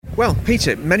Well,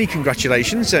 Peter, many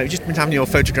congratulations. You've just been having your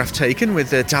photograph taken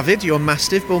with Daffyd, your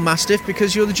Mastiff, Bull Mastiff,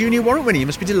 because you're the junior warrant winner. You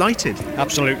must be delighted.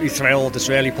 Absolutely thrilled. It's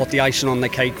really put the icing on the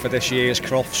cake for this year's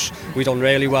Crufts. We've done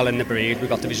really well in the breed. We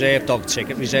got the reserve dog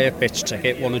ticket, reserve bitch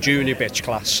ticket, won a junior bitch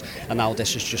class, and now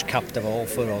this has just capped it all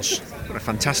for us. What a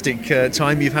fantastic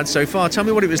time you've had so far. Tell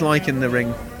me what it was like in the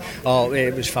ring. Oh,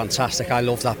 it was fantastic. I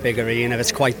love that big arena.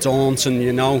 It's quite daunting,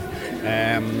 you know.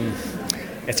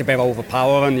 It's a bit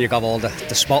overpowering. You've got all the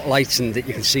spotlights and you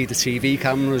can see the TV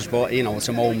cameras, but you know, it's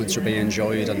a moment to be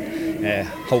enjoyed, and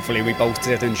hopefully we both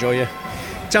did enjoy it.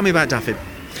 Tell me about Daffyd.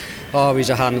 Oh, he's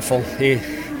a handful.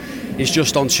 He's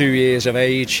just on 2 years of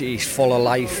age. He's full of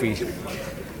life.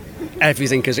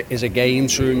 Everything is a game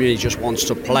to him. He just wants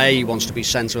to play. He wants to be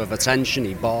centre of attention.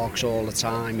 He barks all the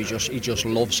time. He just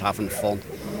loves having fun.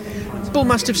 Bull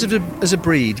Mastiffs as a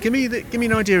breed, give me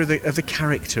an idea of the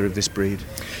character of this breed.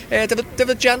 They're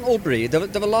a gentle breed.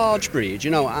 They're a large breed,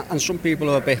 you know, and some people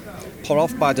are a bit put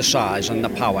off by the size and the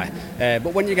power.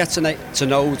 But when you get to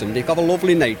know them, they've got a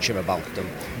lovely nature about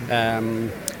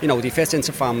them. You know, they fit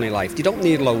into family life. They don't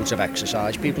need loads of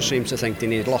exercise. People seem to think they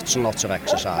need lots and lots of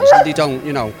exercise, and they don't.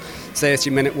 You know,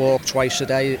 30-minute walk twice a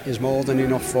day is more than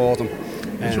enough for them.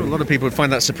 I'm sure a lot of people would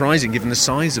find that surprising given the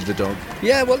size of the dog.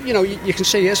 Yeah, well, you know, you can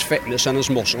see his fitness and his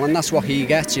muscle, and that's what he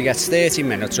gets. He gets 30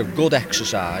 minutes of good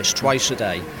exercise twice a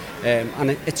day,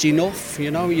 and it's enough, you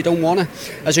know. You don't want to,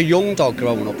 as a young dog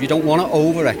growing up, you don't want to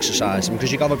over-exercise him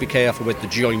because you've got to be careful with the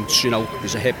joints, you know,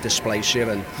 there's a hip dysplasia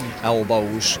and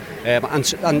elbows,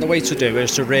 and the way to do it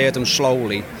is to rear them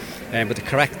slowly, with the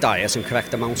correct diet and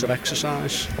correct amount of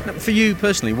exercise. Now, for you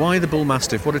personally, why the Bull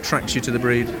Mastiff? What attracts you to the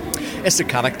breed? It's the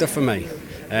character for me.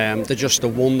 They're just a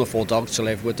wonderful dog to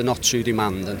live with. They're not too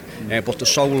demanding, but they're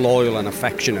so loyal and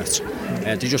affectionate.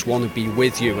 They just want to be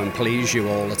with you and please you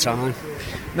all the time.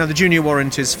 Now, the junior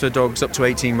warrant is for dogs up to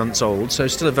 18 months old, so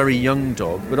still a very young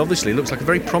dog, but obviously looks like a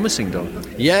very promising dog.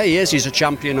 Yeah, he is. He's a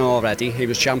champion already. He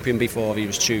was champion before he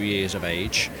was 2 years of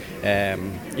age.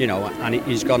 You know, and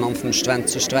he's gone on from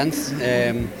strength to strength.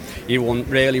 He won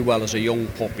really well as a young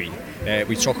puppy.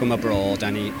 We took him abroad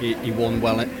and he won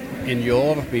well in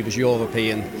Europe. He was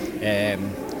European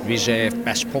reserve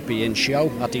best puppy in show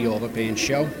at the European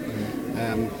show.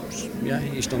 Yeah,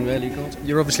 he's done really good.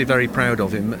 You're obviously very proud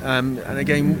of him. And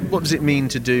again, what does it mean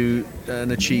to do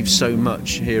and achieve so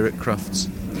much here at Crufts?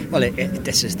 Well,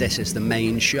 this is the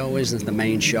main show, isn't it? The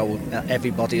main show that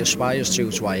everybody aspires to.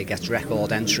 It's why it gets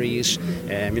record entries.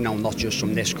 You know, not just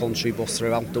from this country, but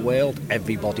throughout the world.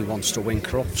 Everybody wants to win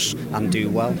Crufts and do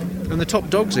well. And the top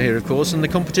dogs are here, of course, and the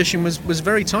competition was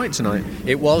very tight tonight.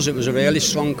 It was a really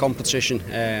strong competition.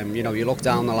 You know, you look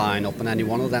down the lineup, and any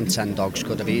one of them 10 dogs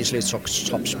could have easily took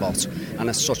top spot. And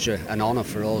it's such an honour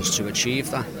for us to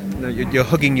achieve that. Now, you're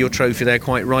hugging your trophy there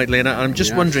quite rightly, and I'm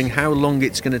just wondering how long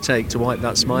it's going to take to wipe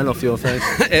that smile off your face.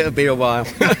 It'll be a while.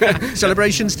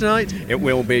 Celebrations tonight? It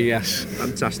will be, yes.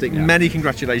 Fantastic. Yeah. Many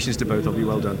congratulations to both of you.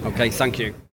 Well done. Okay, thank you.